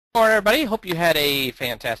Morning, everybody. Hope you had a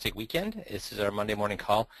fantastic weekend. This is our Monday morning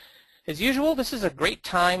call. As usual, this is a great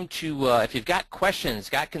time to, if you've got questions,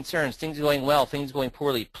 got concerns, things going well, things going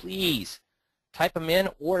poorly, please type them in.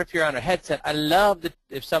 Or if you're on a headset, I love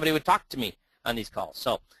if somebody would talk to me on these calls.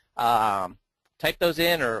 So type those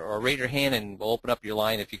in or raise your hand and we'll open up your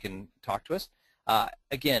line if you can talk to us.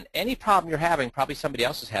 Again, any problem you're having, probably somebody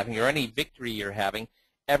else is having, or any victory you're having,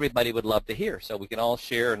 everybody would love to hear. So we can all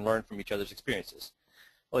share and learn from each other's experiences.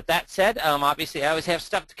 With that said, obviously I always have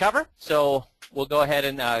stuff to cover, so we'll go ahead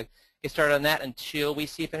and get started on that until we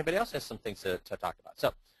see if anybody else has some things to talk about.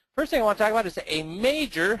 So first thing I want to talk about is a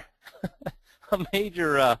major,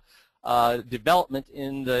 development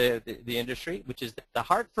in the industry, which is that the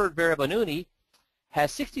Hartford Variable Annuity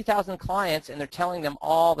has 60,000 clients, and they're telling them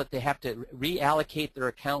all that they have to reallocate their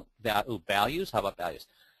account values. How about values?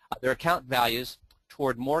 Their account values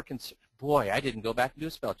toward more. Boy, I didn't go back and do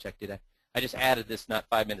a spell check, did I? I just added this not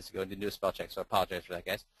 5 minutes ago and didn't do a spell check, so I apologize for that,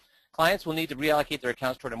 guys. Clients will need to reallocate their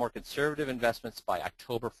accounts toward a more conservative investments by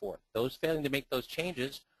October 4th. Those failing to make those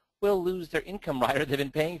changes will lose their income rider they've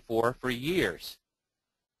been paying for years.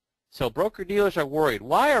 So broker-dealers are worried.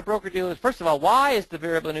 Why are broker-dealers, first of all, why is the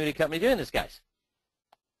variable annuity company doing this, guys?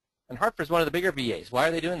 And Hartford's one of the bigger VAs. Why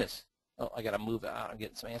are they doing this? Oh, I got to move out. I'm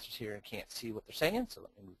getting some answers here and can't see what they're saying, so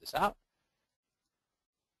let me move this out.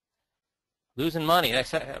 Losing money.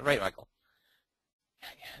 That's right, Michael.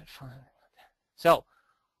 So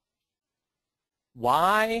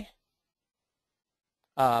why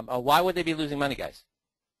would they be losing money, guys?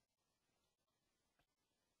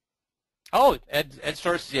 Oh, Ed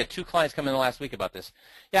Storrs says, yeah, 2 clients come in the last week about this.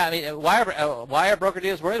 Yeah, I mean, why are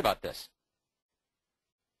broker-dealers worried about this?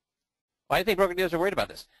 Why do you think broker-dealers are worried about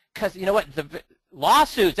this? Because, you know what, the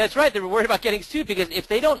lawsuits, that's right, they're worried about getting sued, because if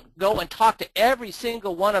they don't go and talk to every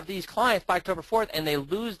single one of these clients by October 4th and they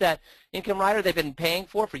lose that income rider they've been paying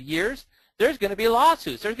for years, there's going to be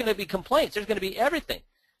lawsuits, there's going to be complaints, there's going to be everything.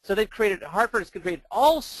 So they've created, Hartford has created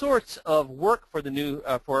all sorts of work for the new,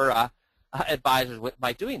 advisors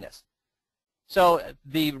by doing this. So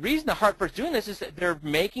the reason the Hartford's doing this is that they're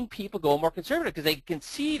making people go more conservative, because they can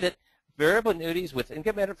see that variable annuities with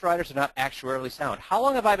income benefit riders are not actuarially sound. How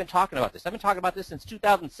long have I been talking about this? I've been talking about this since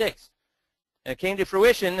 2006. And it came to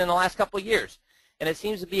fruition in the last couple of years. And it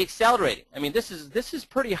seems to be accelerating. I mean, this is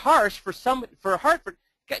pretty harsh for Hartford.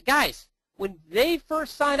 Guys, when they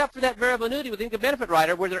first signed up for that variable annuity with income benefit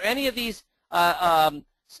rider, were there any of these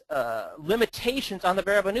limitations on the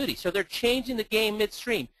variable annuity? So they're changing the game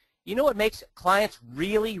midstream. You know what makes clients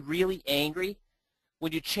really, really angry?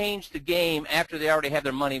 When you change the game after they already have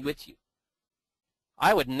their money with you.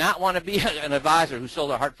 I would not want to be an advisor who sold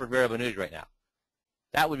a Hartford variable annuity right now.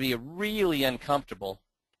 That would be a really uncomfortable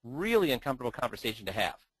conversation to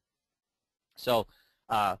have. So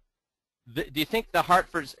do you think the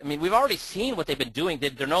Hartfords, I mean, we've already seen what they've been doing.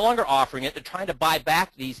 They're no longer offering it. They're trying to buy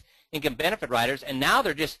back these income benefit riders, and now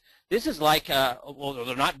they're just, this is like, well,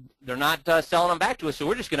 they're not selling them back to us, so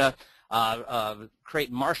we're just going to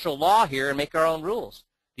create martial law here and make our own rules.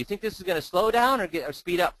 Do you think this is going to slow down or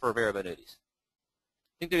speed up for variable annuities?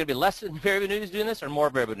 Think there are going to be less variable annuities doing this or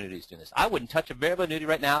more variable annuities doing this? I wouldn't touch a variable annuity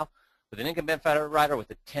right now with an income benefit rider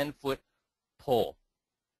with a 10-foot pole.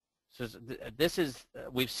 So this is,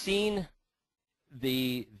 we've seen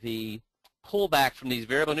the pullback from these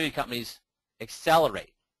variable annuity companies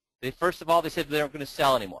accelerate. First of all, they said they aren't going to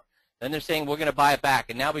sell anymore. Then they're saying we're going to buy it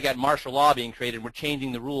back, and now we got martial law being created, and we're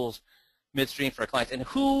changing the rules midstream for our clients. And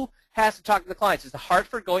who has to talk to the clients? Is the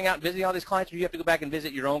Hartford going out and visiting all these clients, or do you have to go back and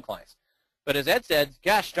visit your own clients? But as Ed said,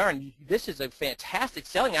 gosh darn, this is a fantastic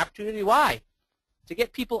selling opportunity. Why? To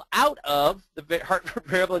get people out of the Hartford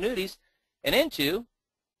variable annuities and into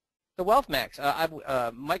the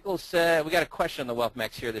WealthMax. Michael said, we got a question on the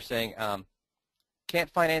WealthMax here. They're saying, can't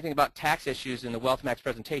find anything about tax issues in the WealthMax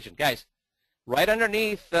presentation. Guys, right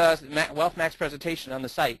underneath the WealthMax presentation on the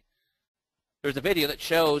site, there's a video that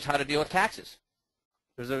shows how to deal with taxes.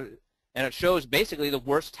 And it shows basically the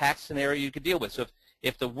worst tax scenario you could deal with. So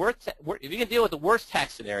if you can deal with the worst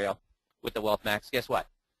tax scenario with the WealthMax, guess what?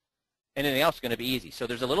 Anything else is going to be easy. So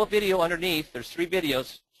there's a little video underneath. There's 3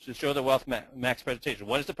 videos to show the WealthMax presentation.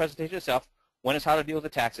 One is the presentation itself, one is how to deal with the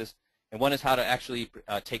taxes, and one is how to actually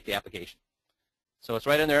take the application. So it's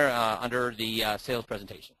right in there under the sales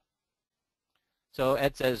presentation. So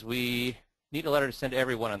Ed says we need a letter to send to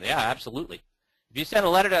everyone on there. Yeah, absolutely. If you send a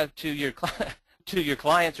letter to your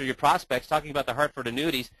clients or your prospects talking about the Hartford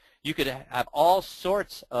annuities, you could have all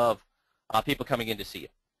sorts of people coming in to see you.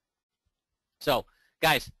 So,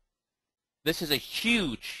 guys, this is a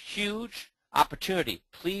huge, huge opportunity.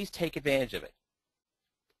 Please take advantage of it.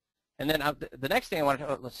 And then the next thing I want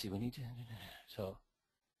to, let's see, we need to, so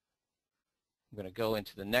I'm going to go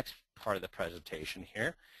into the next part of the presentation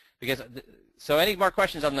here. Because, so any more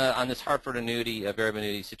questions on this Hartford annuity, variable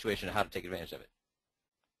annuity situation, and how to take advantage of it?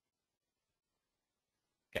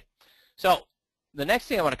 Okay. So the next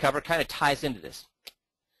thing I want to cover kind of ties into this.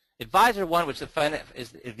 Advisor One, which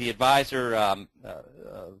is the Advisor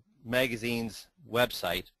magazine's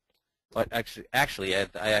website. But actually, I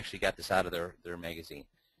actually got this out of their magazine.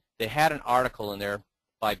 They had an article in there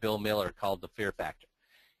by Bill Miller called The Fear Factor.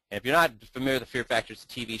 And if you're not familiar with The Fear Factor, it's a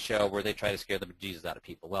TV show where they try to scare the bejesus out of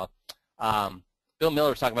people. Well, Bill Miller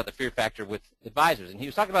was talking about the fear factor with advisors, and he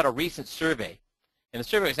was talking about a recent survey. And the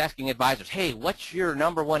survey was asking advisors, hey, what's your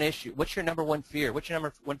number one issue? What's your number one fear? What's your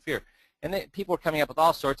number one fear? And people were coming up with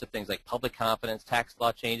all sorts of things like public confidence, tax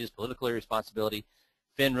law changes, political irresponsibility,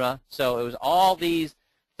 FINRA. So it was all these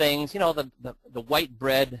things, you know, the white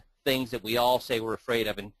bread things that we all say we're afraid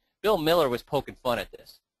of. And Bill Miller was poking fun at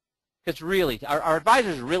this. Because really, are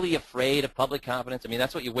advisors really afraid of public confidence? I mean,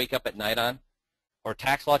 that's what you wake up at night on. Or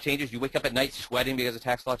tax law changes, you wake up at night sweating because of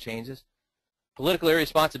tax law changes. Political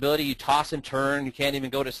irresponsibility, you toss and turn, you can't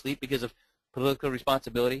even go to sleep because of political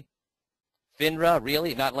responsibility. FINRA,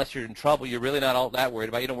 really? Not unless you're in trouble, you're really not all that worried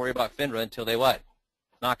about. You don't worry about FINRA until they what?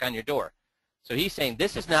 Knock on your door. So he's saying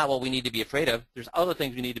this is not what we need to be afraid of. There's other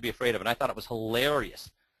things we need to be afraid of. And I thought it was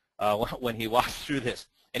hilarious when he walked through this.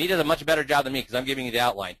 And he does a much better job than me because I'm giving you the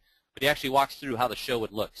outline. But he actually walks through how the show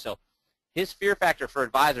would look. So his fear factor for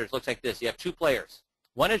advisors looks like this. You have two players.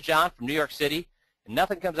 One is John from New York City, and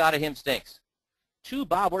nothing comes out of him stinks. Two,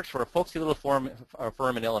 Bob works for a folksy little firm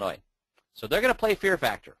in Illinois. So they're going to play fear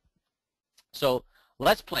factor. So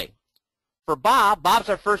let's play. For Bob, Bob's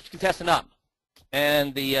our first contestant up.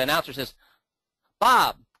 And the announcer says,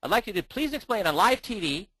 Bob, I'd like you to please explain on live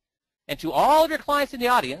TV and to all of your clients in the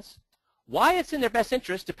audience why it's in their best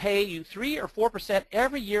interest to pay you 3 or 4%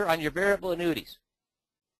 every year on your variable annuities.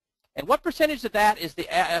 And what percentage of that is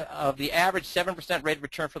of the average 7% rate of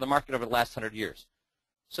return for the market over the last 100 years?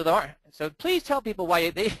 So please tell people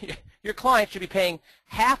why your clients should be paying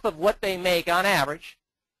half of what they make on average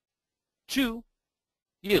to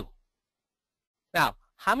you. Now,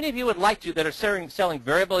 how many of you would like to, that are selling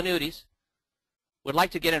variable annuities, would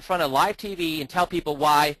like to get in front of live TV and tell people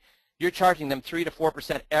why you're charging them 3 to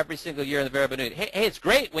 4% every single year in the variable annuity? Hey, it's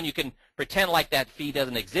great when you can pretend like that fee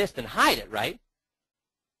doesn't exist and hide it, right?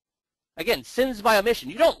 Again, sins by omission.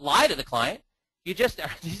 You don't lie to the client.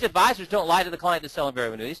 These advisors don't lie to the client that's selling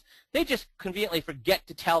variable annuities. They just conveniently forget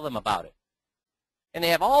to tell them about it. And they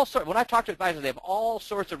have all sorts, when I've talked to advisors, they have all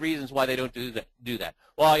sorts of reasons why they don't do that.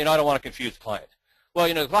 Well, you know, I don't want to confuse the client. Well,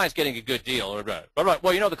 you know, the client's getting a good deal.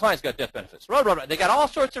 Well, you know, the client's got death benefits. They got all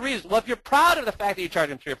sorts of reasons. Well, if you're proud of the fact that you charge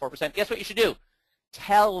them 3 or 4%, guess what you should do?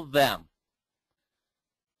 Tell them.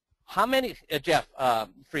 How many, Jeff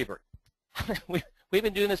Freebert, we've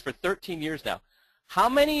been doing this for 13 years now. How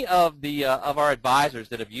many of our advisors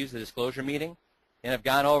that have used the disclosure meeting and have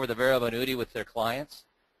gone over the variable annuity with their clients,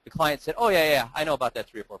 the client said, oh, yeah, I know about that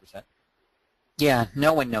 3 or 4%. Yeah,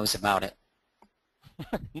 no one knows about it.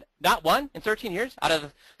 Not one in 13 years? Out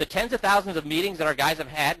of the tens of thousands of meetings that our guys have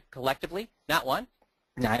had collectively, not one?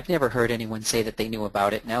 No, I've never heard anyone say that they knew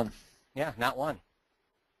about it, no. Yeah, not one.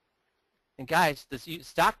 And guys, the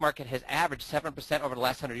stock market has averaged 7% over the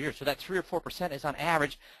last 100 years. So that 3 or 4% is on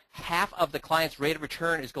average. Half of the client's rate of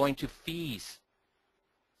return is going to fees.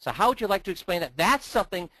 So how would you like to explain that? That's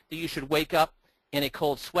something that you should wake up in a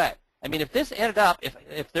cold sweat. I mean, if this ended up,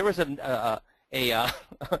 if there was a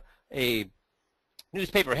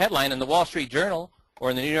newspaper headline in the Wall Street Journal or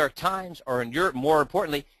in the New York Times or in more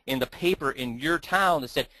importantly, in the paper in your town that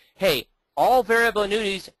said, hey, all variable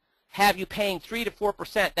annuities have you paying 3 to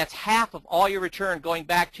 4%. That's half of all your return going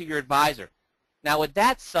back to your advisor. Now, would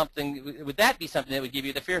that be something that would give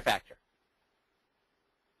you the fear factor?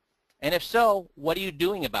 And if so, what are you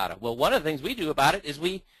doing about it? Well, one of the things we do about it is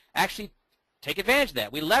we actually take advantage of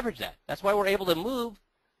that. We leverage that. That's why we're able to move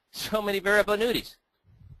so many variable annuities.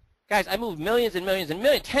 Guys, I moved millions and millions and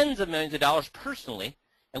millions, tens of millions of dollars personally,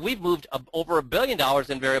 and we've moved over $1 billion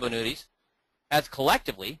in variable annuities as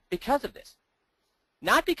collectively because of this.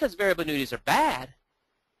 Not because variable annuities are bad,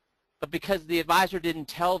 but because the advisor didn't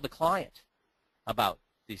tell the client about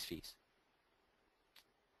these fees.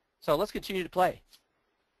 So let's continue to play.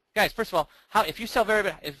 Guys, first of all,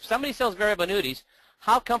 if somebody sells variable annuities,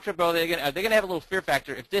 how comfortable are they going to have a little fear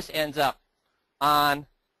factor if this ends up on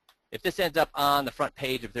the front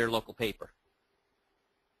page of their local paper?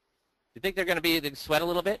 Do you think they're going to sweat a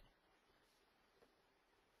little bit?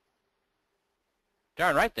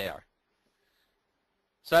 Darn right they are.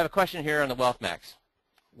 So I have a question here on the Wealth Max.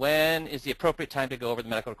 When is the appropriate time to go over the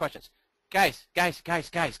medical questions? Guys.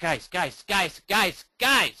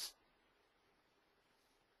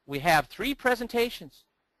 we have 3 presentations.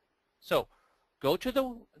 So go to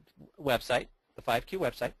the website, the 5Q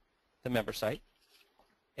website, the member site,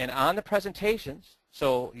 and on the presentations,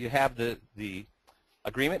 so you have the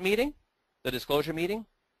agreement meeting, the disclosure meeting,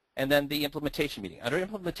 and then the implementation meeting. Under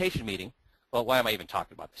implementation meeting, well, why am I even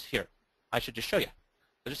talking about this? Here, I should just show you.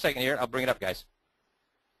 So just a second here, I'll bring it up, guys,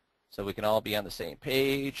 so we can all be on the same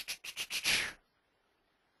page.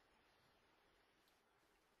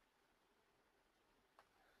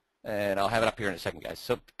 And I'll have it up here in a second, guys.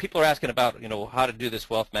 So people are asking about, how to do this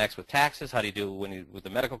WealthMax with taxes, how do you do with the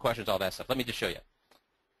medical questions, all that stuff. Let me just show you.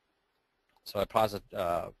 So I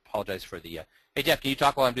apologize for the. Hey, Jeff, can you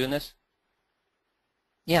talk while I'm doing this?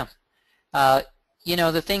 Yeah.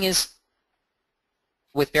 The thing is,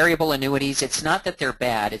 with variable annuities, it's not that they're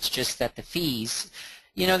bad. It's just that the fees.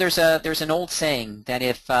 There's an old saying that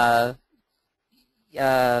if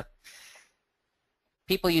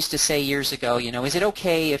people used to say years ago, is it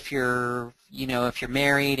okay if you're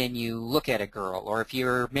married and you look at a girl, or if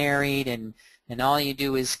you're married and all you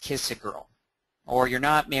do is kiss a girl, or you're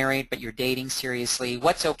not married but you're dating seriously,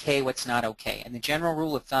 what's okay, what's not okay? And the general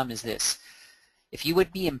rule of thumb is this: if you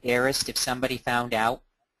would be embarrassed if somebody found out,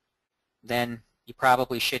 then you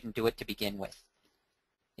probably shouldn't do it to begin with.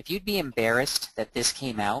 If you'd be embarrassed that this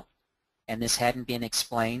came out and this hadn't been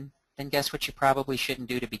explained, then guess what you probably shouldn't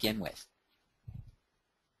do to begin with?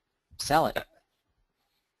 Sell it.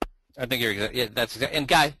 I think you're exactly. Yeah, that's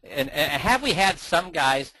exactly. And have we had some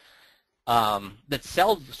guys that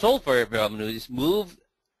sold variable annuities move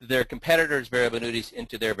their competitors' variable annuities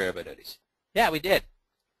into their variable annuities? Yeah, we did.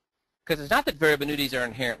 Because it's not that variable annuities are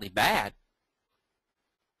inherently bad.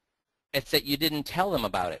 It's that you didn't tell them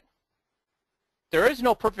about it. There is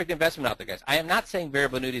no perfect investment out there, guys. I am not saying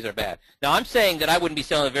variable annuities are bad. Now, I'm saying that I wouldn't be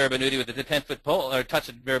selling a variable annuity with a 10-foot pole, or touch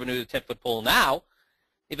a variable annuity with a 10-foot pole now,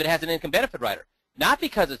 if it has an income benefit rider. Not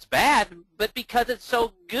because it's bad, but because it's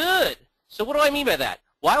so good. So what do I mean by that?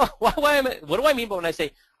 What do I mean by when I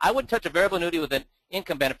say I wouldn't touch a variable annuity with an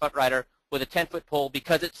income benefit rider with a 10-foot pole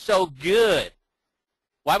because it's so good?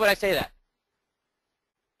 Why would I say that?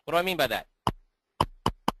 What do I mean by that?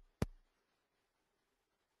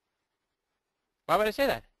 Why would I say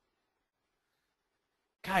that?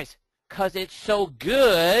 Guys, because it's so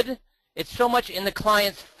good, it's so much in the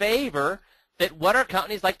client's favor that what are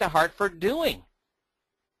companies like the Hartford doing?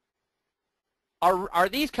 Are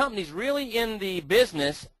these companies really in the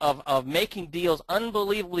business of making deals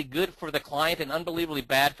unbelievably good for the client and unbelievably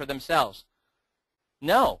bad for themselves?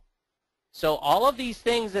 No. So all of these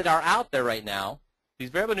things that are out there right now, these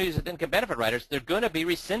variable annuities with income benefit riders, they're going to be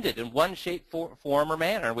rescinded in one shape, form, or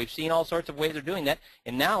manner. We've seen all sorts of ways they're doing that.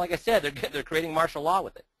 And now, like I said, they're creating martial law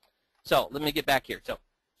with it. So let me get back here.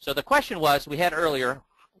 So the question was, we had earlier,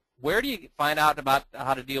 where do you find out about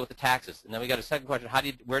how to deal with the taxes? And then we got a second question,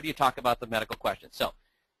 where do you talk about the medical questions? So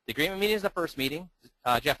the agreement meeting is the first meeting.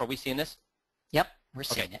 Jeff, are we seeing this? Yep, we're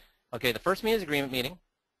seeing it. Okay, the first meeting is agreement meeting.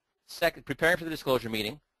 Second, preparing for the disclosure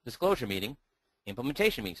meeting,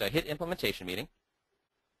 implementation meeting. So I hit implementation meeting.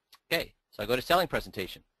 Okay, so I go to selling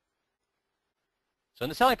presentation. So in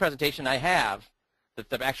the selling presentation, I have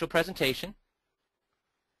the actual presentation,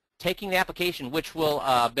 taking the application, which will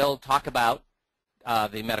Bill talk about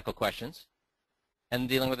the medical questions, and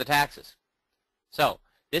dealing with the taxes. So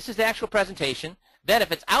this is the actual presentation. Then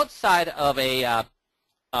if it's outside of a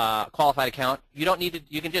qualified account, you don't need to.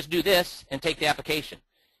 You can just do this and take the application.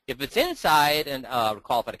 If it's inside a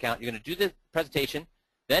qualified account, you're going to do the presentation,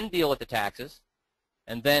 then deal with the taxes,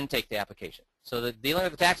 and then take the application. So the dealing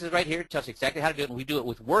with the taxes right here tells you exactly how to do it, and we do it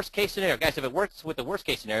with worst case scenario. Guys, if it works with the worst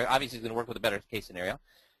case scenario, obviously it's going to work with a better case scenario.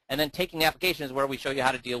 And then taking the application is where we show you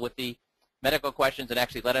how to deal with the medical questions and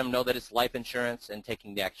actually let them know that it's life insurance and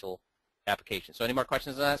taking the actual application. So any more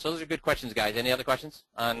questions on that? So those are good questions, guys. Any other questions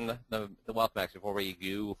on the WealthMax before we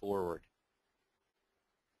go forward?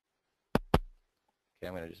 Okay,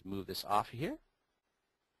 I'm going to just move this off here.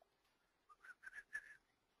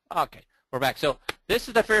 Okay, we're back. So this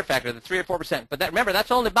is the fear factor, the 3 or 4%. But remember, that's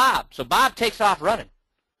only Bob. So Bob takes off running.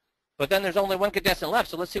 But then there's only one contestant left.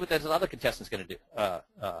 So let's see what this other contestant's going to do,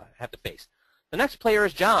 have to face. The next player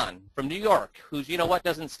is John from New York, who's, you know what,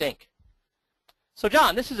 doesn't stink. So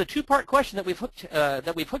John, this is a 2-part question that we've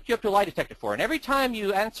hooked you up to a lie detector for. And every time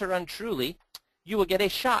you answer untruly, you will get a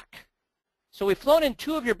shock. So we've flown in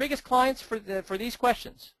 2 of your biggest clients for these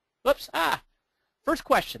questions. Whoops. First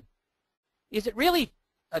question. Is it really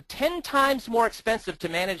 10 times more expensive to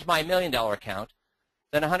manage my $1 million account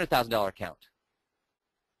than a $100,000 account?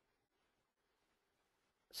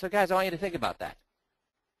 So guys, I want you to think about that.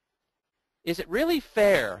 Is it really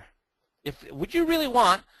fair? Would you really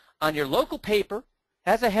want on your local paper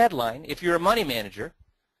as a headline, if you're a money manager,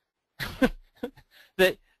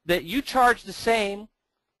 that you charge the same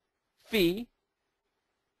fee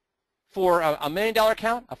for a $1 million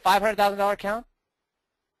account, a $500,000 account,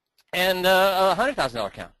 and a $100,000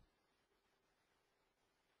 account.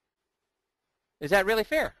 Is that really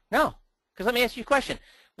fair? No. Because let me ask you a question.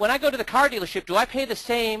 When I go to the car dealership, do I pay the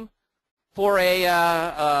same for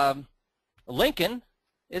a Lincoln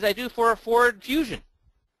as I do for a Ford Fusion?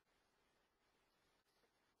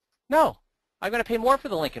 No. I'm going to pay more for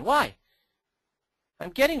the Lincoln. Why? I'm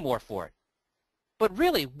getting more for it. But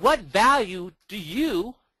really, what value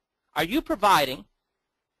are you providing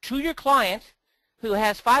to your client who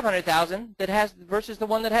has $500,000 versus the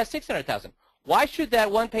one that has $600,000? Why should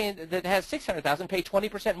that one that has $600,000 pay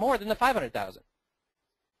 20% more than the $500,000?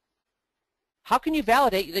 How can you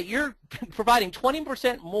validate that you're providing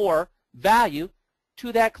 20% more value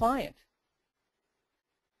to that client?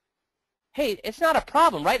 Hey, it's not a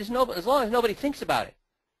problem, right? As long as nobody thinks about it.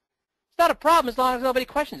 It's not a problem as long as nobody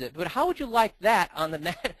questions it. But how would you like that on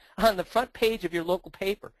the front page of your local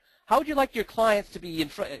paper? How would you like your clients to be in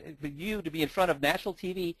front of national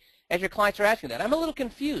TV as your clients are asking that? I'm a little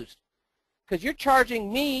confused because you're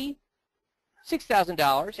charging me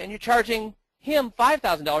 $6,000 and you're charging him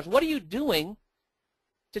 $5,000. What are you doing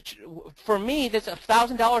for me that's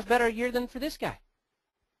 $1,000 better a year than for this guy?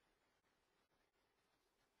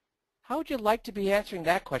 How would you like to be answering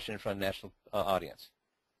that question in front of a national audience?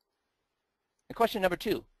 And question number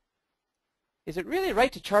 2, is it really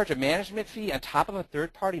right to charge a management fee on top of a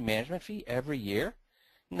third-party management fee every year?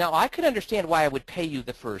 Now, I could understand why I would pay you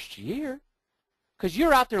the first year because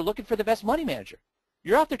you're out there looking for the best money manager.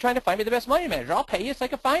 You're out there trying to find me the best money manager. I'll pay you. It's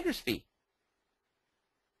like a finder's fee.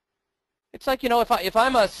 It's like, if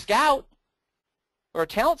I'm a scout or a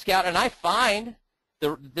talent scout and I find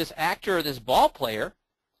this actor or this ball player,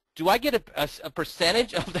 do I get a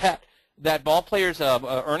percentage of that ball player's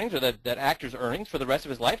earnings or that actor's earnings for the rest of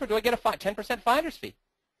his life, or do I get a 10% finder's fee?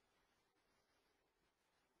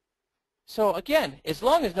 So again, as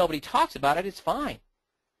long as nobody talks about it, it's fine.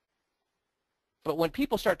 But when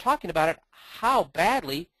people start talking about it, how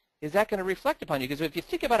badly is that going to reflect upon you? Because if you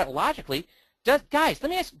think about it logically, guys, let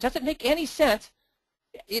me ask, does it make any sense?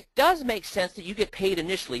 It does make sense that you get paid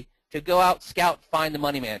initially to go out, scout, find the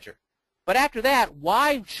money manager. But after that,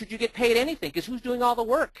 why should you get paid anything? Because who's doing all the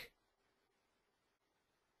work?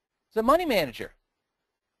 The money manager.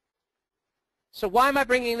 So why am I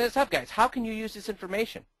bringing this up, guys? How can you use this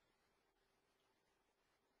information?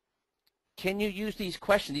 Can you use these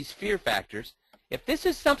questions, these fear factors? If this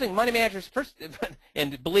is something money managers first,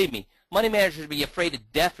 and believe me, money managers would be afraid to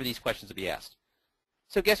death for these questions to be asked.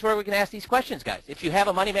 So guess where we can ask these questions, guys? If you have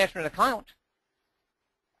a money management account,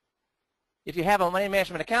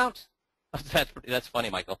 that's funny,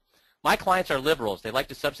 Michael. My clients are liberals. They like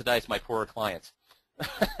to subsidize my poorer clients.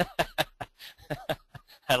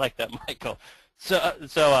 I like that, Michael.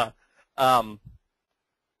 The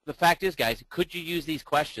fact is, guys, could you use these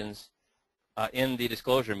questions in the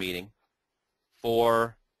disclosure meeting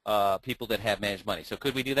for people that have managed money? So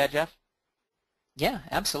could we do that, Jeff? Yeah,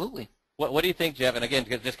 absolutely. What do you think, Jeff? And again,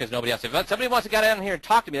 just because nobody else, if somebody wants to get down here and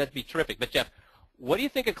talk to me, that'd be terrific. But Jeff, what do you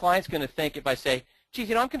think a client's going to think if I say,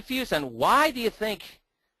 geez, I'm confused on why do you think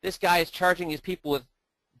this guy is charging you,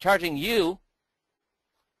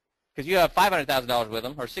 because you have $500,000 with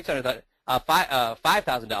him, or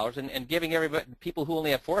 $5,000, and giving people who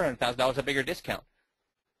only have $400,000 a bigger discount?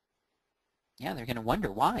 Yeah, they're going to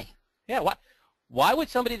wonder why. Yeah, why would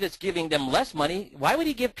somebody that's giving them less money, why would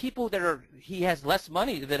he give people he has less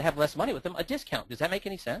money, that have less money with him, a discount? Does that make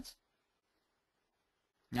any sense?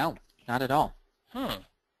 No, not at all.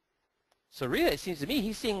 So really, it seems to me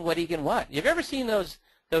he's seeing what he can want. Have you ever seen those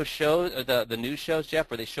shows, the news shows, Jeff,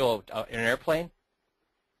 where they show an airplane?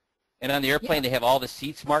 And on the airplane, They have all the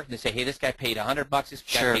seats marked, and they say, hey, this guy paid $100, this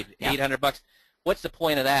guy paid $800. What's the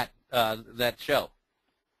point of that show?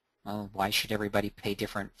 Well, why should everybody pay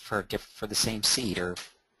different for the same seat or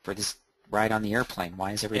for this ride on the airplane?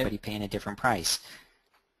 Why is everybody paying a different price?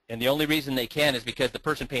 And the only reason they can is because the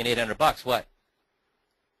person paying $800, what?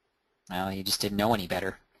 Well, he just didn't know any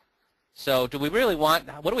better. So do we really what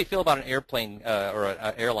do we feel about an airplane or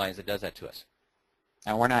airlines that does that to us?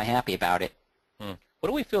 And we're not happy about it. What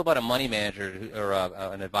do we feel about a money manager or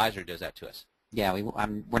an advisor who does that to us? Yeah,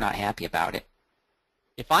 we're not happy about it.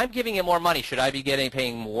 If I'm giving him more money, should I be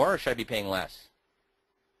paying more or should I be paying less?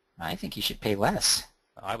 I think you should pay less.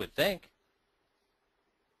 I would think.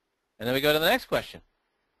 And then we go to the next question.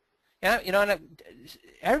 Yeah,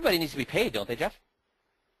 everybody needs to be paid, don't they, Jeff?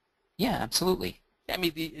 Yeah, absolutely. I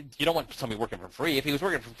mean, you don't want somebody working for free. If he was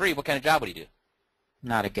working for free, what kind of job would he do?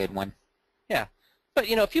 Not a good one. Yeah. But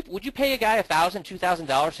you know, if you would you pay a guy $1,000,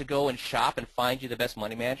 $2,000 to go and shop and find you the best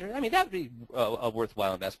money manager? I mean, that would be a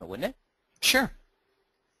worthwhile investment, wouldn't it? Sure.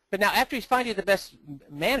 But now, after he's found you the best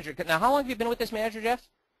manager, now how long have you been with this manager, Jeff?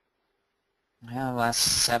 Well, last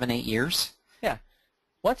 7, 8 years. Yeah.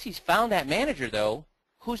 Once he's found that manager, though,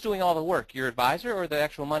 who's doing all the work? Your advisor or the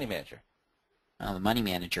actual money manager? Well, the money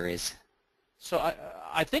manager is. So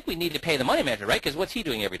I think we need to pay the money manager, right? Because what's he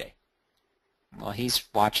doing every day? Well, he's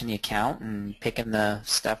watching the account and picking the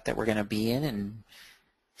stuff that we're going to be in, and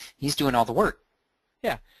he's doing all the work.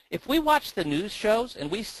 Yeah. If we watched the news shows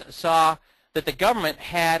and we saw that the government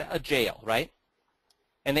had a jail, right?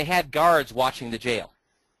 And they had guards watching the jail.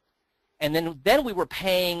 And then we were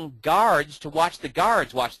paying guards to watch the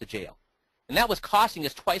guards watch the jail. And that was costing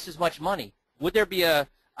us twice as much money. Would there be an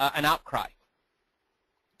outcry?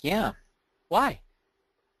 Yeah. Why?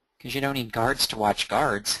 Because you don't need guards to watch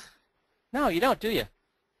guards. No, you don't, do you?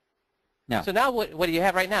 No. So now what do you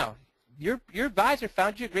have right now? Your advisor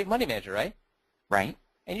found you a great money manager, right? Right.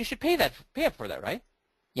 And you should pay him for that, right?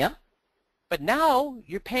 Yeah. But now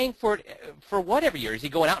you're paying for it for what every year? Is he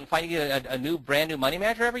going out and finding you a brand new money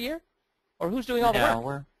manager every year? Or who's doing all the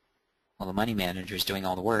work? Well, the money manager is doing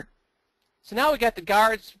all the work. So now we got the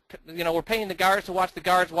guards, you know, we're paying the guards to watch the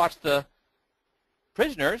guards watch the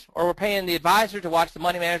prisoners, or we're paying the advisor to watch the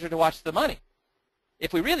money manager to watch the money.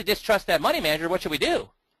 If we really distrust that money manager, what should we do?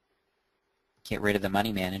 Get rid of the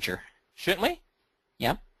money manager. Shouldn't we?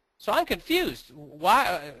 Yep. So I'm confused.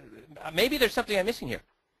 Why? Maybe there's something I'm missing here.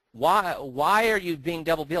 Why are you being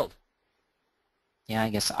double billed? Yeah, I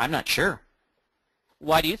guess I'm not sure.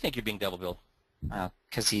 Why do you think you're being double billed?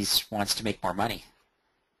 Because he wants to make more money.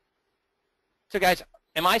 So guys,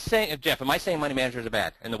 Jeff, am I saying money managers are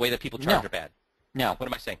bad and the way that people charge are bad? No. What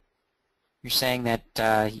am I saying? You're saying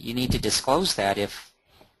that you need to disclose that if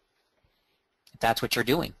that's what you're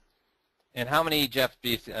doing. And how many, Jeff, do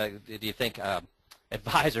you think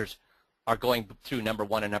advisors are going through number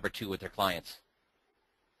 1 and number 2 with their clients?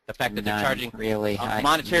 The fact that they're charging really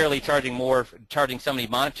monetarily charging somebody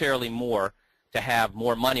monetarily more to have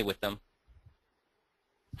more money with them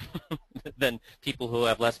than people who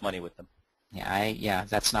have less money with them. Yeah,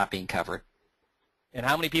 that's not being covered. And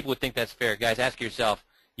how many people would think that's fair? Guys, ask yourself.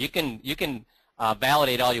 You can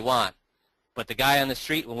validate all you want, but the guy on the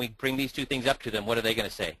street, when we bring these two things up to them, what are they going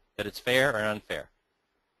to say? That it's fair or unfair?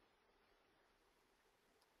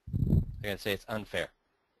 They're going to say it's unfair.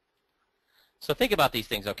 So think about these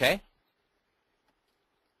things, okay?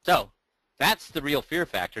 So that's the real fear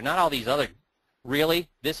factor, not all these other. Really?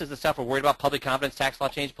 This is the stuff we're worried about? Public confidence, tax law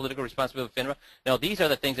change, political responsibility, FINRA? No, these are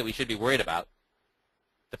the things that we should be worried about.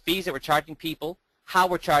 The fees that we're charging people, how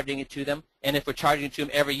we're charging it to them, and if we're charging it to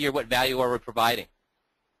them every year, what value are we providing?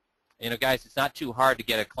 You know, guys, it's not too hard to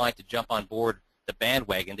get a client to jump on board the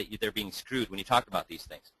bandwagon that they're being screwed when you talk about these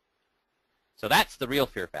things. So that's the real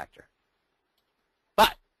fear factor.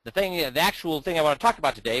 But the actual thing I want to talk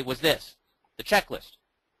about today was this, the checklist.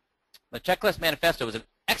 The Checklist Manifesto was an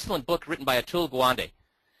excellent book written by Atul Gawande.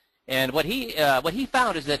 And what he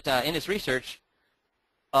found is that in his research,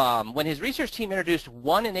 when his research team introduced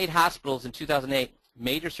 1 in 8 hospitals in 2008,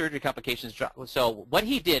 major surgery complications dropped. So what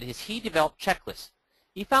he did is he developed checklists.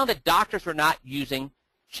 He found that doctors were not using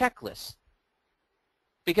checklists.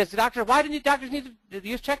 Because why didn't doctors need to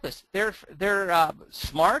use checklists? They're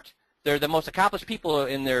smart. They're the most accomplished people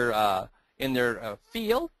in their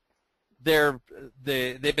field. They've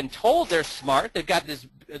been told they're smart. They've got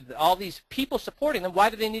all these people supporting them. Why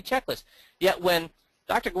do they need checklists? Yet when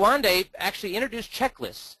Dr. Gawande actually introduced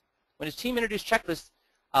checklists, when his team introduced checklists,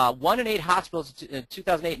 1 in 8 hospitals in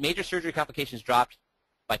 2008, major surgery complications dropped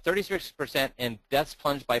by 36% and deaths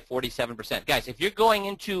plunged by 47%. Guys, if you're going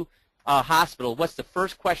into a hospital, what's the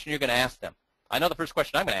first question you're going to ask them? I know the first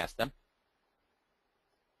question I'm going to ask them.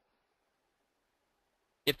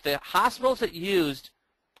 If the hospitals that used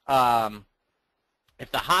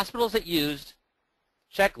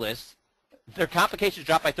checklists, their complications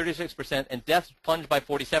dropped by 36% and deaths plunged by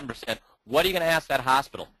 47%, what are you going to ask that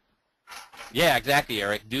hospital? Yeah, exactly,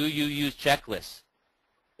 Eric. Do you use checklists?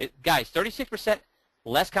 Guys, 36%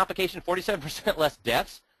 less complication, 47% less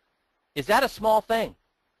deaths. Is that a small thing?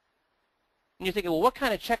 And you're thinking, well, what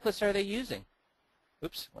kind of checklists are they using?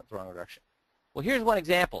 Oops, went the wrong direction. Well, here's one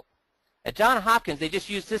example. At Johns Hopkins, they just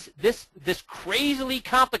used this crazily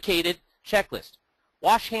complicated checklist.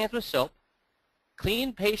 Wash hands with soap,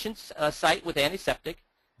 clean patient's site with antiseptic,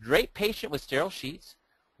 drape patient with sterile sheets,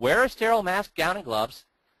 wear a sterile mask, gown, and gloves,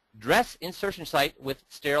 dress insertion site with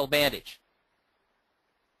sterile bandage.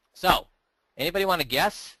 So, anybody want to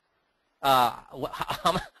guess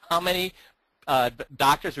how many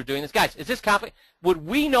doctors are doing this? Guys, is this complicated? Would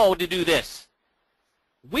we know to do this?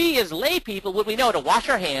 We as lay people, would we know to wash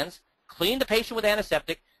our hands, clean the patient with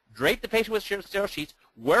antiseptic, drape the patient with sterile sheets,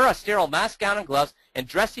 wear a sterile mask, gown, and gloves, and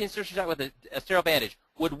dress the insertion site with a sterile bandage?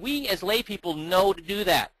 Would we as lay people know to do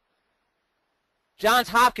that? Johns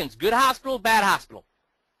Hopkins, good hospital, bad hospital.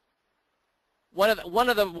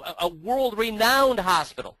 A world-renowned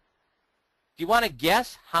hospital. Do you want to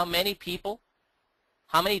guess how many people,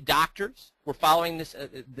 how many doctors were following this,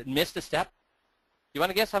 missed a step? Do you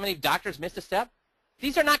want to guess how many doctors missed a step?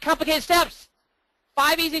 These are not complicated steps.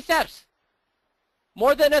 5 easy steps.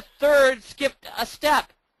 More than a third skipped a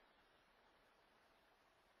step.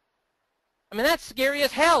 I mean, that's scary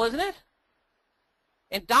as hell, isn't it?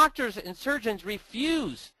 And doctors and surgeons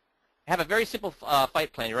refuse. I have a very simple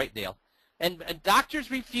fight plan. You're right, Dale. And doctors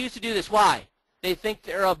refuse to do this. Why? They think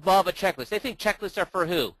they're above a checklist. They think checklists are for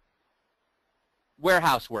who?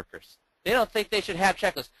 Warehouse workers. They don't think they should have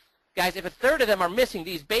checklists. Guys, if a third of them are missing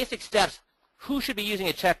these basic steps, who should be using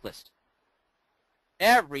a checklist?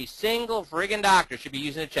 Every single friggin' doctor should be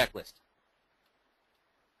using a checklist.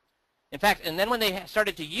 In fact, and then when they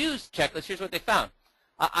started to use checklists, here's what they found.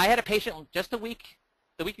 I had a patient just the week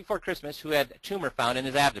before Christmas who had a tumor found in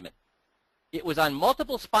his abdomen. It was on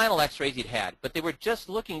multiple spinal x-rays he'd had, but they were just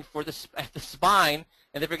looking for the spine,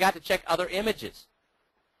 and they forgot to check other images.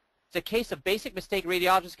 It's a case of basic mistake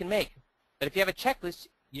radiologists can make. But if you have a checklist,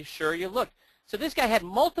 you looked. So this guy had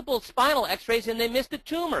multiple spinal x-rays, and they missed a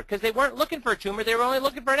tumor because they weren't looking for a tumor. They were only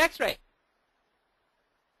looking for an x-ray.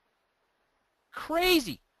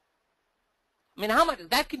 Crazy. I mean, how much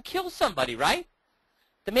that can kill somebody, right?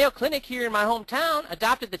 The Mayo Clinic here in my hometown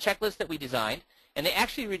adopted the checklist that we designed, and they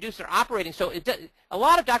actually reduced their operating. So a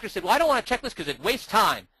lot of doctors said, well, I don't want a checklist because it wastes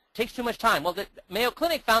time. It takes too much time. Well, the Mayo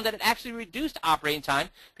Clinic found that it actually reduced operating time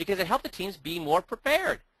because it helped the teams be more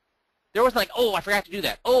prepared. There wasn't like, oh, I forgot to do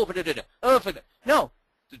that. Oh, no.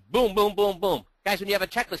 Just boom, boom, boom, boom. Guys, when you have a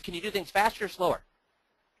checklist, can you do things faster or slower?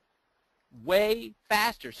 Way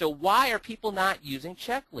faster. So why are people not using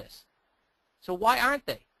checklists? So why aren't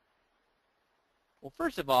they? Well,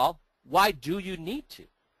 first of all, why do you need to?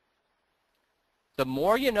 The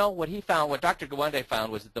more you know, what Dr. Gawande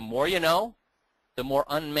found was that the more you know, the more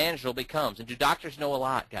unmanageable it becomes. And do doctors know a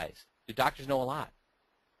lot, guys? Do doctors know a lot?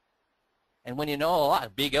 And when you know a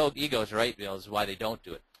lot, big egos, right, is why they don't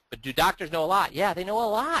do it. But do doctors know a lot? Yeah, they know a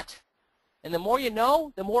lot. And the more you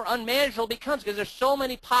know, the more unmanageable it becomes because there's so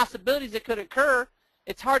many possibilities that could occur,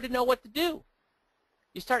 it's hard to know what to do.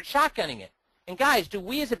 You start shotgunning it. And guys, do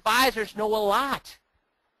we as advisors know a lot?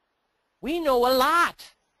 We know a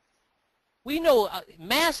lot. We know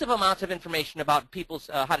massive amounts of information about people's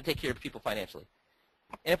how to take care of people financially.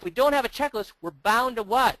 And if we don't have a checklist, we're bound to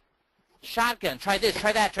what? Shotgun. Try this,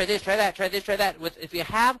 try that, try this, try that, try this, try that. If you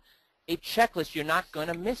have a checklist, you're not going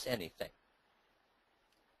to miss anything.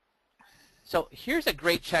 So here's a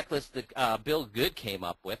great checklist that Bill Good came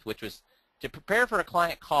up with, which was to prepare for a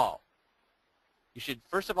client call. You should,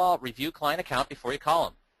 first of all, review client account before you call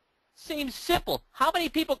them. Seems simple. How many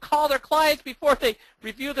people call their clients before they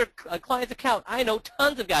review their client's account? I know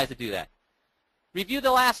tons of guys that do that. Review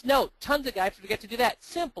the last note. Tons of guys forget to do that.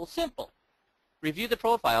 Simple, simple. Review the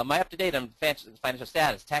profile. Am I up to date on financial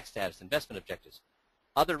status, tax status, investment objectives?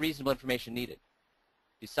 Other reasonable information needed.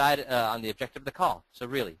 Decide on the objective of the call. So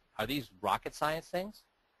really, are these rocket science things?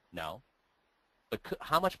 No. But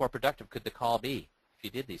how much more productive could the call be if you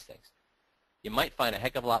did these things? You might find a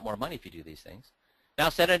heck of a lot more money if you do these things. Now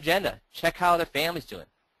set an agenda. Check how their family's doing.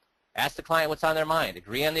 Ask the client what's on their mind.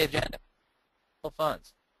 Agree on the agenda.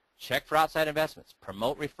 Funds. Check for outside investments.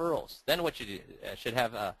 Promote referrals. Then what you do, should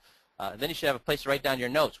have then you should have a place to write down your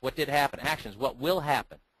notes. What did happen? Actions. What will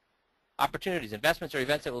happen? Opportunities. Investments or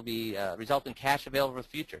events that will be result in cash available for the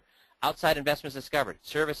future. Outside investments discovered.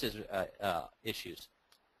 Services issues.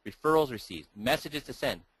 Referrals received. Messages to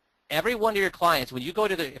send. Every one of your clients, when you go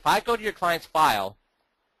to if I go to your client's file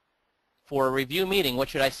for a review meeting, what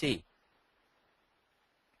should I see?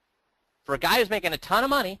 For a guy who's making a ton of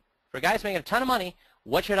money,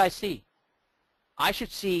 what should I see? I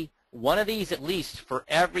should see one of these at least for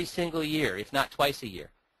every single year, if not twice a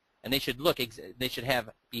year. And they should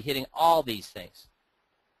be hitting all these things.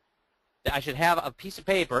 I should have a piece of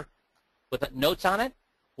paper with notes on it,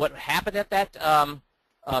 what happened at that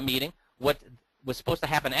meeting, what was supposed to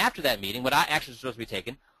happen after that meeting, what actions were supposed to be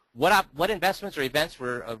taken, what investments or events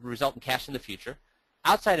were result in cash in the future,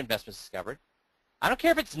 outside investments discovered. I don't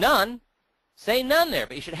care if it's none. Say none there,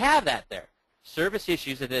 but you should have that there. Service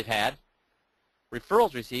issues that they've had,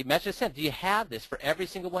 referrals received, messages sent. Do you have this for every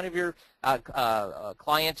single one of your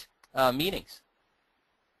client meetings?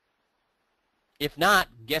 If not,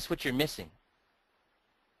 guess what you're missing?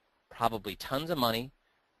 Probably tons of money,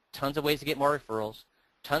 tons of ways to get more referrals,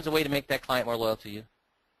 Tons of way to make that client more loyal to you.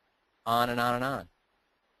 On and on and on.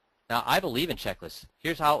 Now, I believe in checklists.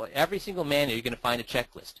 Here's how every single manual you're going to find a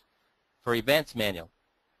checklist. For events manual,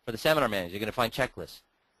 for the seminar manual, you're going to find checklists.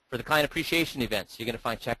 For the client appreciation events, you're going to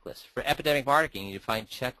find checklists. For epidemic marketing, you find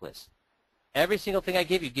checklists. Every single thing I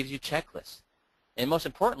give you gives you checklists. And most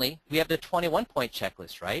importantly, we have the 21-point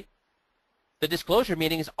checklist, right? The disclosure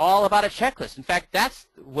meeting is all about a checklist. In fact, that's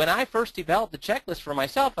when I first developed the checklist for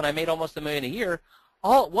myself, and I made almost $1 million a year.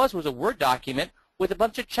 All it was a Word document with a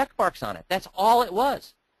bunch of check marks on it. That's all it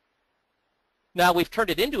was. Now, we've turned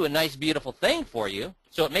it into a nice, beautiful thing for you,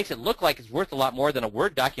 so it makes it look like it's worth a lot more than a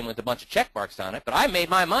Word document with a bunch of check marks on it, but I made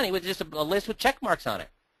my money with just a list with check marks on it.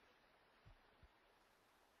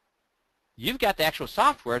 You've got the actual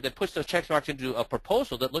software that puts those check marks into a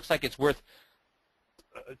proposal that looks like it's worth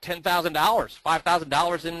 $10,000,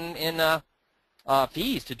 $5,000 in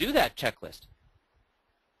fees to do that checklist.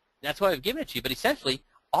 That's why I've given it to you, but essentially,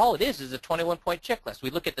 all it is a 21-point checklist. We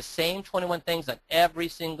look at the same 21 things on every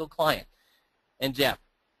single client. And Jeff,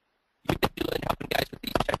 you've been doing helping guys with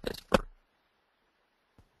these checklists for,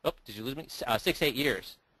 did you lose me? 6-8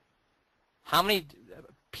 years. How many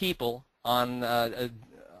people on the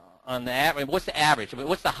average? What's the average? I mean,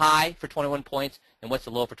 what's the high for 21 points, and what's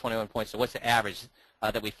the low for 21 points? So what's the average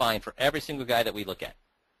that we find for every single guy that we look at?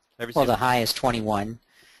 Well, the high is 21.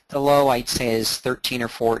 The low, I'd say, is 13 or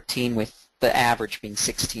 14, with the average being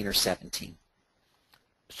 16 or 17.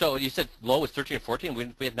 So you said low was 13 or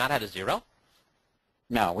 14. We have not had a 0?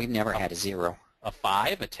 No, we've never had a 0. A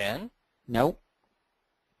 5, a 10? Nope.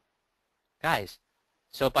 Guys,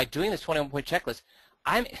 so by doing this 21-point checklist,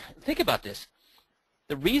 think about this.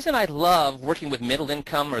 The reason I love working with middle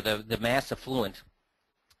income or the mass affluent,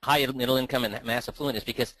 high middle income and mass affluent, is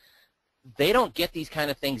because they don't get these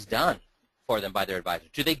kind of things done for them by their advisor.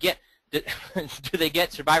 Do they get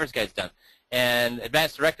survivor's guides done, and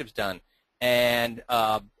advanced directives done, and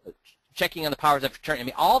checking on the powers of attorney? I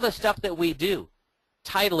mean, all the stuff that we do,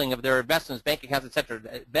 titling of their investments, bank accounts, etc.,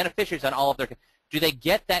 beneficiaries on all of their, do they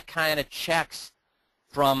get that kind of checks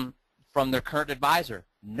from their current advisor?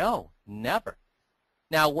 No, never.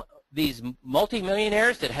 Now, these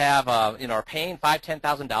multimillionaires that have, are paying $5,000,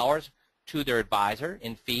 $10,000 to their advisor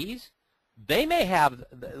in fees, they may have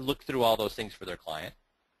looked through all those things for their client.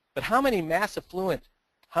 But how many mass affluent,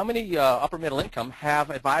 how many upper middle income have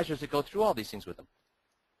advisors that go through all these things with them?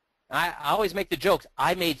 I always make the jokes.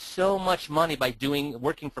 I made so much money by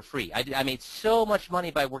working for free. I made so much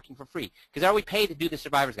money by working for free. Because are we paid to do the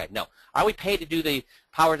survivor's guide? No. Are we paid to do the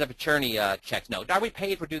powers of attorney checks? No. Are we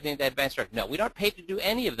paid for doing the advanced directive? No. We aren't paid to do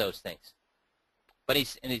any of those things. But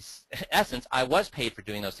in essence, I was paid for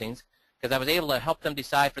doing those things because I was able to help them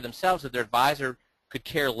decide for themselves that their advisor could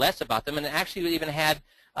care less about them, and actually we even had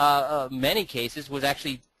many cases was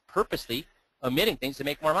actually purposely omitting things to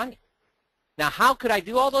make more money. Now, how could I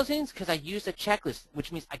do all those things? Because I used a checklist,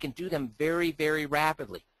 which means I can do them very, very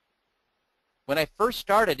rapidly. When I first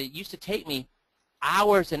started, it used to take me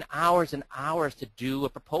hours and hours and hours to do a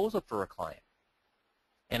proposal for a client.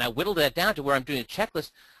 And I whittled that down to where I'm doing a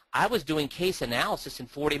checklist. I was doing case analysis in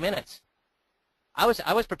 40 minutes. I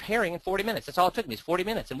was preparing in 40 minutes. That's all it took me, is 40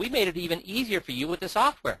 minutes. And we made it even easier for you with the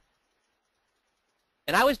software.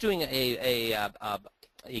 And I was doing a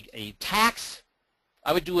tax.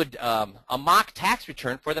 I would do a mock tax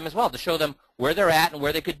return for them as well to show them where they're at and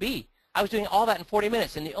where they could be. I was doing all that in 40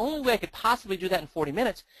 minutes. And the only way I could possibly do that in 40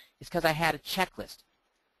 minutes is because I had a checklist.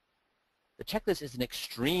 The checklist is an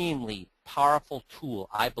extremely powerful tool.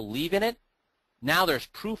 I believe in it. Now there's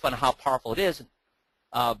proof on how powerful it is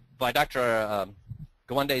by Dr.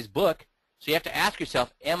 Gawandé's book. So you have to ask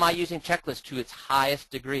yourself, am I using checklist to its highest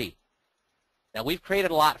degree? Now, we've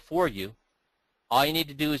created a lot for you. All you need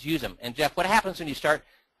to do is use them. And, Jeff, what happens when you start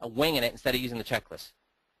winging it instead of using the checklist?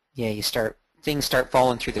 Yeah, things start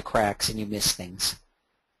falling through the cracks and you miss things.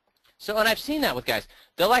 So, and I've seen that with guys.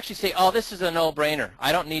 They'll actually say, "Oh, this is a no-brainer.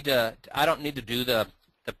 I don't need to do the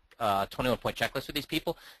 21-point checklist with these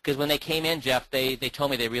people," because when they came in, Jeff, they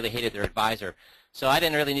told me they really hated their advisor. So I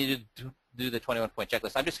didn't really need to do the 21-point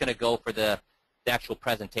checklist. I'm just going to go for the actual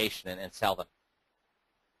presentation and sell them.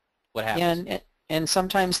 What happens? Yeah, and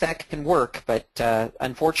sometimes that can work, but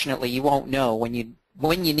unfortunately, you won't know when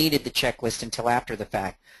you needed the checklist until after the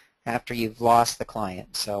fact, after you've lost the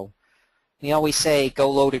client. So we always say, go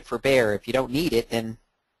loaded for bear. If you don't need it, then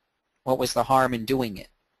what was the harm in doing it?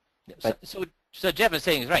 But, so Jeff is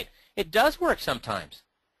saying is right. It does work sometimes.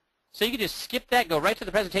 So you can just skip that, go right to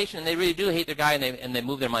the presentation, and they really do hate their guy, and they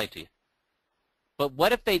move their money to you. But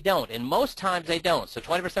what if they don't? And most times they don't. So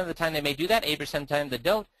 20% of the time they may do that, 80% of the time they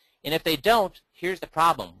don't. And if they don't, here's the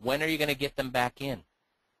problem. When are you going to get them back in?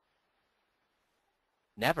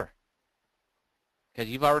 Never. Because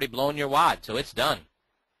you've already blown your wad, so it's done.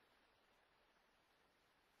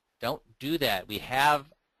 Don't do that. We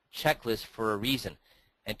have checklists for a reason.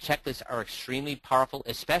 And checklists are extremely powerful,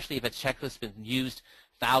 especially if a checklist has been used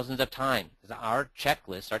thousands of times. Our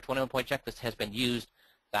checklist, our 21-point checklist, has been used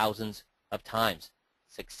thousands of times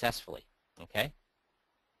successfully. Okay?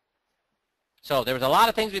 So there was a lot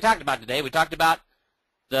of things we talked about today. We talked about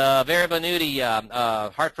the variable annuity,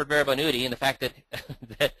 Hartford variable annuity, and the fact that,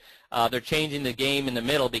 that they're changing the game in the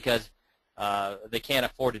middle because they can't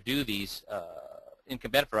afford to do these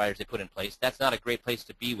income benefit riders they put in place. That's not a great place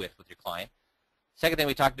to be with your client. Second thing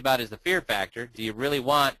we talked about is the fear factor. Do you really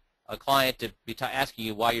want a client to be asking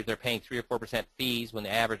you why they're paying 3 or 4% fees when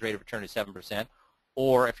the average rate of return is 7%?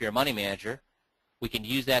 Or if you're a money manager, we can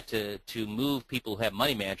use that to move people who have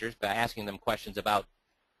money managers by asking them questions about,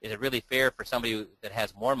 is it really fair for somebody that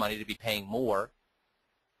has more money to be paying more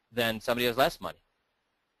than somebody who has less money?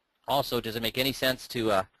 Also, does it make any sense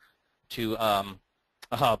to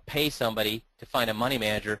pay somebody to find a money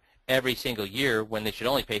manager every single year when they should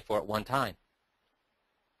only pay for it one time?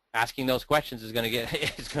 Asking those questions is going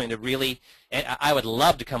to really, and I would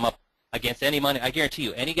love to come up against any money. I guarantee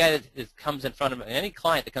you, any guy that comes in front of me, any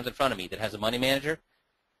client that comes in front of me that has a money manager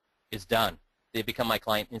is done. They become my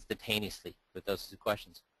client instantaneously with those two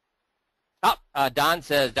questions. Don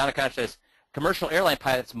O'Connor says, commercial airline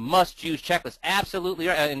pilots must use checklists. Absolutely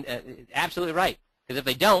right. Absolutely right. Because if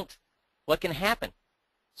they don't, what can happen?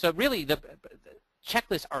 So really, the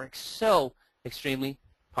checklists are so extremely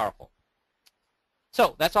powerful.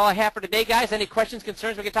 So that's all I have for today, guys. Any questions,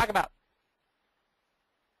 concerns we can talk about?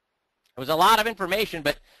 It was a lot of information,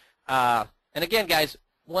 but and again, guys,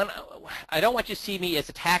 I don't want you to see me as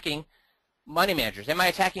attacking money managers. Am I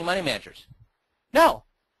attacking money managers? No.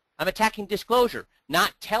 I'm attacking disclosure,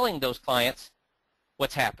 not telling those clients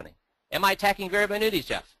what's happening. Am I attacking variable annuities,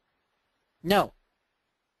 Jeff? No.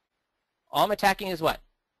 All I'm attacking is what?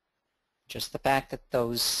 Just the fact that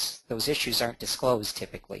those issues aren't disclosed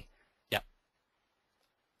typically. Yep.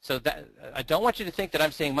 So that, I don't want you to think that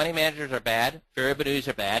I'm saying money managers are bad, variable annuities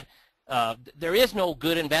are bad. There is no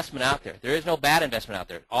good investment out there. There is no bad investment out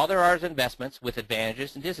there. All there are is investments with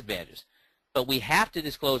advantages and disadvantages. But we have to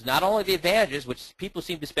disclose not only the advantages, which people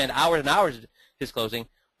seem to spend hours and hours disclosing,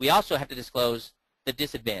 we also have to disclose the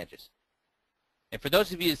disadvantages. And for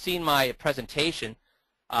those of you who've seen my presentation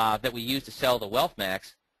that we used to sell the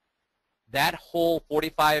WealthMax, that whole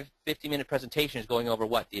 45, 50-minute presentation is going over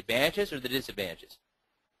what? The advantages or the disadvantages?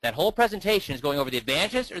 That whole presentation is going over the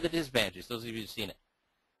advantages or the disadvantages, those of you who've seen it.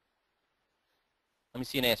 Let me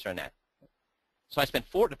see an answer on that. So I spent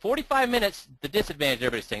 45 minutes, the disadvantage,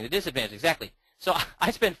 everybody's saying, the disadvantage, exactly. So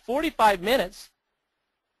I spent 45 minutes,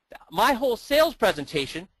 my whole sales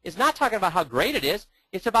presentation is not talking about how great it is,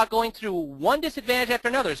 it's about going through one disadvantage after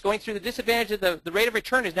another. It's going through the disadvantage of the rate of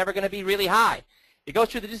return is never going to be really high. It goes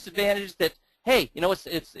through the disadvantage that, hey, you know,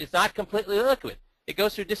 it's not completely liquid. It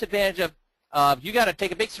goes through disadvantage of you got to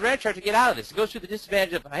take a big surrender charge to get out of this. It goes through the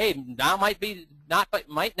disadvantage of, hey, now might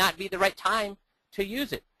not be the right time to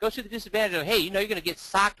use it. Goes through the disadvantage of, hey, you know, you're going to get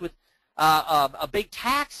socked with a big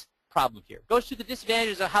tax problem here. Goes through the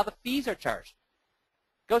disadvantages of how the fees are charged.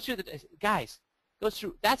 Goes through goes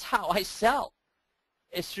through, that's how I sell.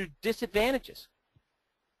 It's through disadvantages.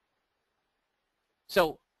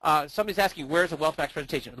 So somebody's asking, where's the WealthMax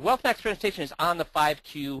presentation? The WealthMax presentation is on the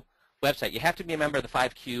 5Q website. You have to be a member of the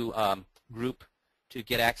 5Q group to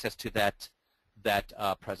get access to that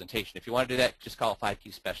presentation. If you want to do that, just call a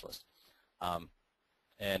 5Q specialist.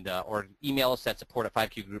 Or email us at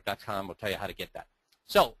support@5qgroup.com. We'll tell you how to get that.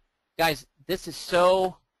 So, guys, this is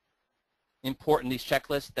so important, these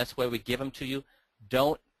checklists. That's why we give them to you.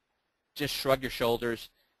 Don't just shrug your shoulders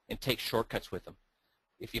and take shortcuts with them.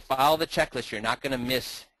 If you follow the checklist, you're not going to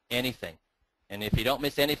miss anything. And if you don't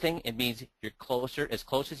miss anything, it means you're as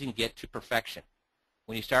close as you can get to perfection.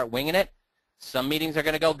 When you start winging it, some meetings are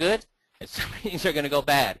going to go good and some meetings are going to go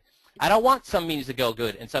bad. I don't want some meetings to go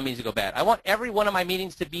good and some meetings to go bad. I want every one of my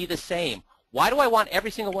meetings to be the same. Why do I want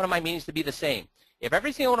every single one of my meetings to be the same? If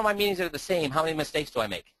every single one of my meetings are the same, how many mistakes do I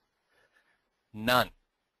make? None.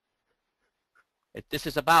 This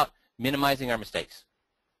is about minimizing our mistakes.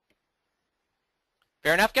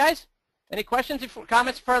 Fair enough, guys? Any questions or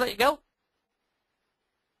comments before I let you go?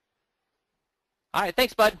 All right,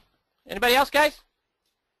 thanks, bud. Anybody else, guys?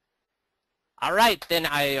 All right, then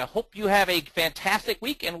I hope you have a fantastic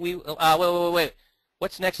week. And wait.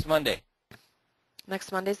 What's next Monday?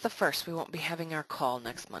 Next Monday's the 1st. We won't be having our call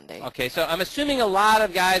next Monday. Okay, so I'm assuming a lot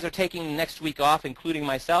of guys are taking next week off, including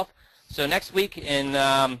myself. So next week, in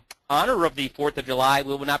honor of the 4th of July,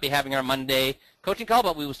 we will not be having our Monday coaching call,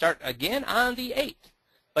 but we will start again on the 8th.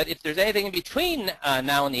 But if there's anything in between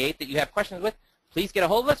now and the 8th that you have questions with, please get a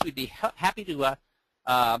hold of us. We'd be happy to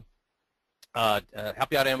help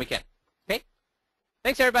you out any we can. Okay?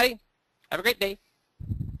 Thanks, everybody. Have a great day.